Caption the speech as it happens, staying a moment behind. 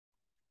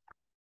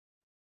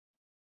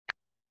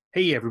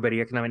Hey,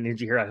 everybody, Economic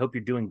Ninja here. I hope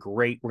you're doing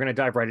great. We're going to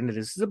dive right into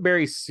this. This is a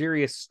very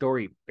serious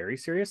story. Very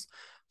serious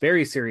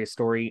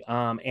story.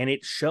 And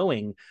it's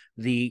showing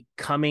the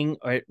coming.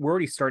 We're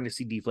already starting to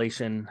see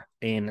deflation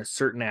in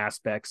certain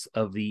aspects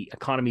of the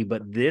economy,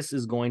 but this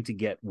is going to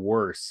get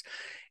worse.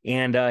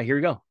 And here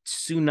we go.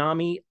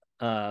 Tsunami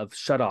of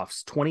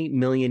shutoffs. 20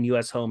 million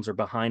US homes are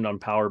behind on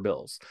power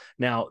bills.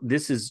 Now,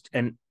 this is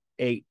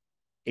a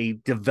a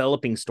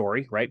developing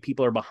story, right?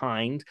 People are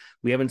behind.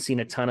 We haven't seen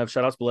a ton of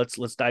shutoffs, but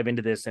let's dive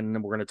into this, and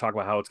then we're going to talk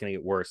about how it's going to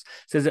get worse.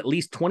 It says at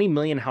least 20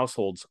 million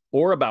households,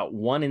 or about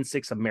 1 in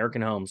 6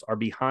 American homes, are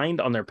behind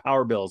on their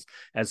power bills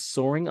as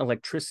soaring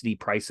electricity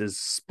prices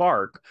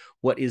spark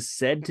what is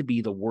said to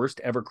be the worst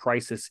ever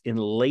crisis in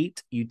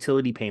late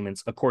utility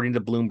payments, according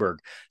to Bloomberg,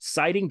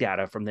 citing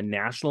data from the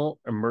National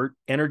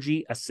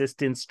Energy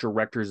Assistance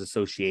Directors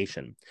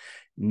Association.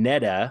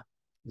 NEDA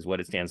is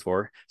what it stands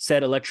for,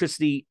 said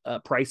electricity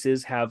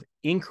prices have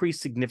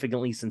increased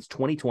significantly since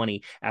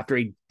 2020 after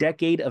a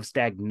decade of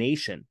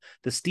stagnation.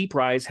 The steep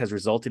rise has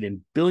resulted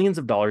in billions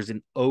of dollars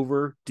in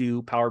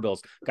overdue power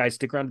bills. Guys,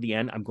 stick around to the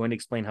end. I'm going to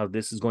explain how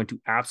this is going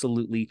to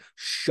absolutely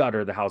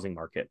shutter the housing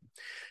market.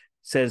 It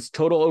says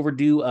total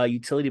overdue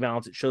utility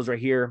balance. It shows right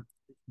here.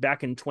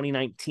 Back in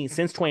 2019,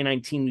 since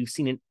 2019, we've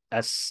seen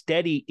a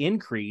steady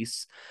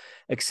increase,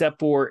 except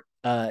for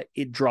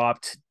it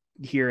dropped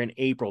here in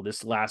April,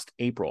 this last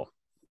April.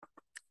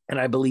 And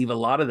I believe a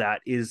lot of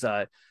that is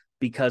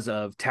because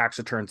of tax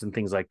returns and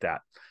things like that.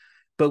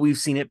 But we've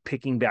seen it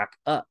picking back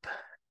up.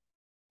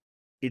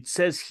 It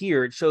says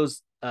here, it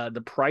shows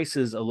the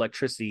prices of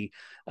electricity,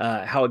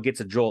 how it gets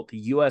a jolt, the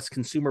U.S.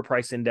 Consumer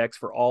Price Index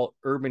for all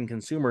urban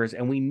consumers.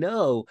 And we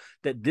know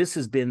that this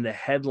has been the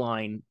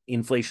headline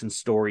inflation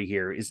story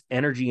here is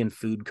energy and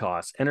food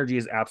costs. Energy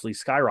is absolutely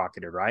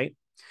skyrocketed, right?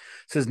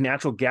 It says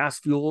natural gas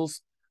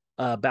fuels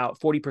about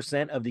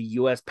 40% of the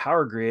US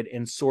power grid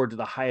and soared to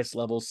the highest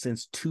levels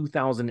since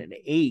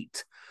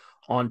 2008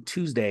 on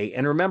Tuesday.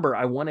 And remember,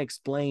 I want to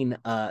explain,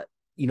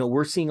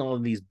 we're seeing all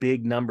of these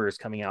big numbers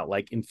coming out,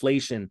 like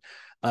inflation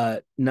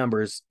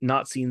numbers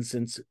not seen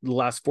since the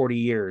last 40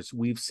 years.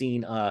 We've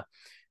seen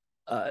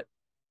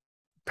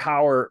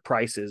power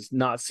prices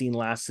not seen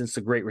last since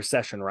the Great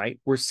Recession, right?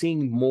 We're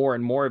seeing more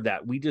and more of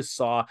that. We just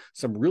saw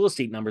some real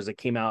estate numbers that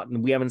came out,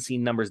 and we haven't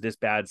seen numbers this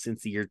bad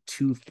since the year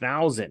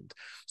 2000.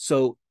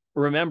 So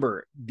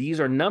remember,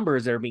 these are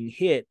numbers that are being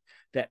hit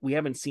that we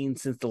haven't seen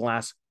since the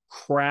last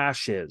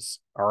crashes.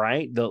 All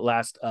right, the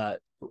last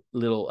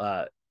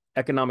little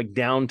economic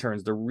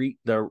downturns,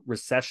 the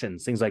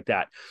recessions, things like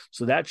that.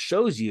 So that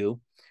shows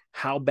you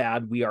how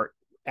bad we are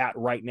at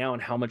right now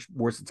and how much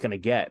worse it's going to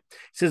get. It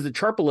says the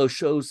chart below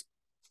shows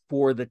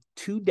for the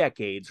 2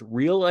 decades,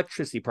 real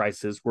electricity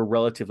prices were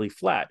relatively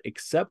flat,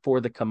 except for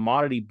the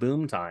commodity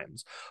boom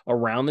times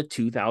around the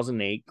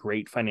 2008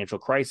 Great Financial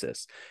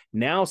Crisis.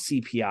 Now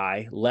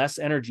CPI, less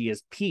energy,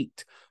 has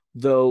peaked,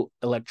 though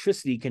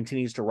electricity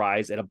continues to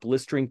rise at a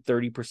blistering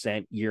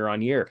 30% year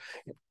on year.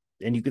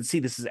 And you can see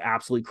this is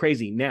absolutely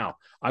crazy. Now,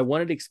 I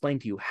wanted to explain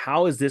to you,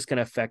 how is this going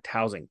to affect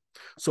housing?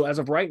 So as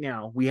of right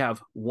now, we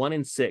have 1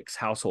 in 6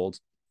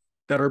 households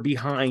that are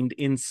behind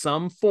in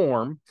some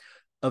form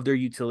of their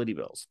utility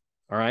bills.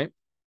 All right.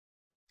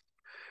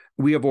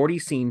 We have already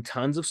seen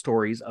tons of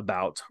stories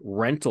about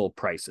rental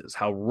prices,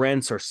 how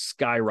rents are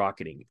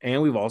skyrocketing.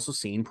 And we've also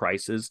seen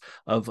prices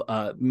of,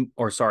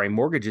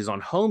 mortgages on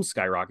homes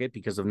skyrocket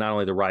because of not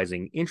only the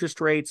rising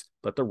interest rates,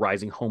 but the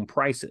rising home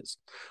prices.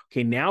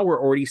 Okay, now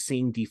we're already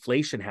seeing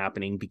deflation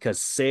happening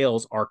because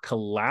sales are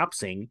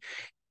collapsing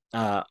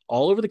all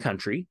over the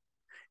country.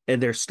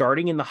 And they're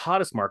starting in the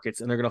hottest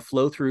markets, and they're going to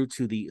flow through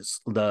to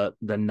the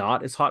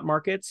not as hot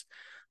markets.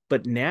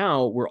 But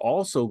now we're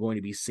also going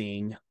to be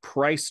seeing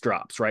price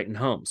drops, right, in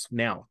homes.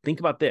 Now, think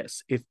about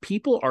this. If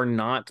people are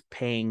not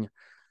paying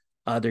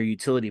their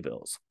utility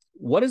bills,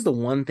 what is the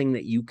one thing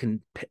that you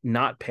can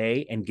not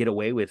pay and get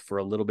away with for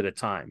a little bit of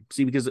time?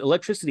 See, because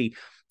electricity,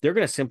 they're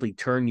going to simply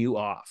turn you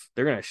off.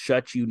 They're going to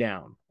shut you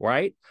down,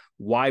 right?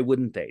 Why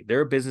wouldn't they?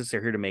 They're a business.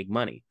 They're here to make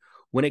money.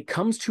 When it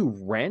comes to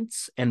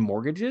rents and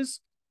mortgages,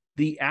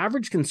 the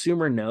average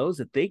consumer knows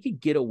that they could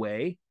get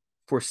away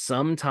for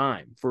some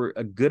time, for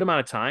a good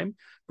amount of time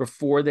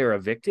before they're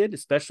evicted,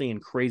 especially in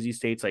crazy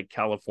states like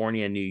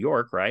California and New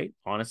York, right?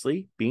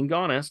 Honestly, being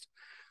honest.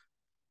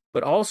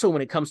 But also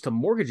when it comes to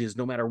mortgages,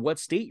 no matter what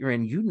state you're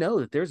in, you know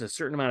that there's a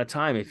certain amount of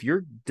time. If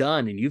you're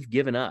done and you've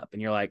given up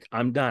and you're like,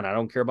 I'm done, I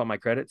don't care about my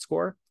credit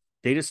score,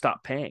 they just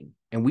stop paying.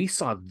 And we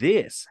saw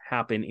this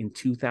happen in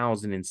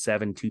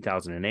 2007,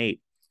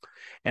 2008.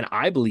 And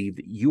I believe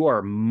that you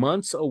are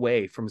months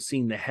away from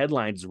seeing the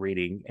headlines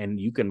reading, and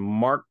you can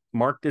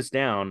mark this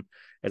down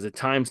as a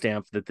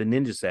timestamp that the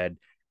ninja said.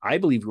 I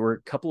believe we're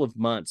a couple of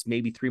months,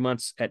 maybe 3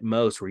 months at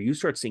most, where you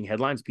start seeing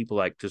headlines, people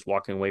like just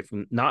walking away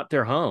from not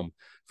their home,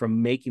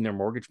 from making their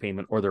mortgage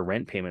payment or their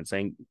rent payment,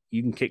 saying,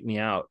 you can kick me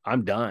out.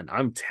 I'm done.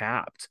 I'm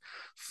tapped.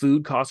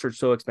 Food costs are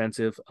so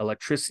expensive.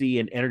 Electricity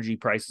and energy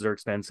prices are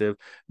expensive.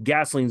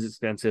 Gasoline's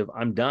expensive.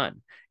 I'm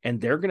done. And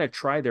they're going to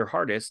try their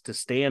hardest to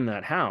stay in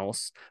that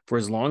house for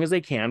as long as they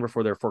can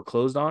before they're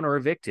foreclosed on or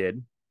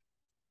evicted,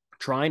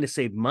 trying to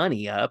save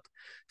money up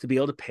to be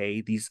able to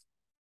pay these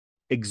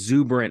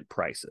exuberant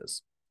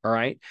prices. All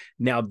right.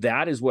 Now,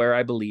 that is where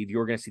I believe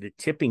you're going to see the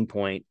tipping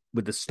point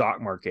with the stock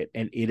market,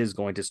 and it is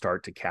going to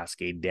start to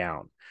cascade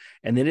down.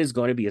 And it is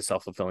going to be a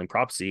self-fulfilling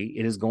prophecy.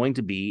 It is going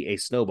to be a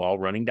snowball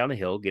running down a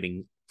hill,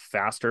 getting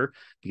faster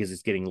because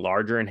it's getting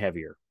larger and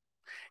heavier.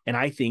 And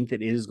I think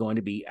that it is going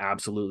to be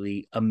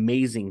absolutely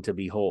amazing to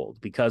behold.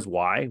 Because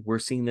why? We're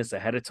seeing this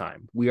ahead of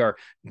time. We are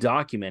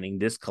documenting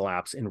this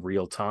collapse in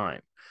real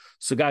time.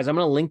 So guys, I'm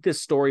going to link this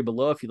story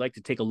below if you'd like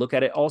to take a look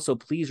at it. Also,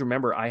 please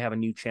remember, I have a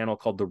new channel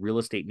called The Real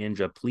Estate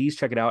Ninja. Please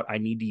check it out. I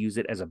need to use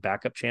it as a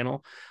backup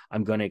channel.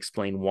 I'm going to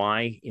explain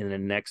why in the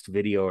next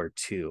video or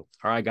two.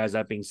 All right, guys,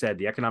 that being said,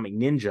 the Economic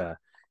Ninja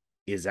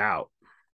is out.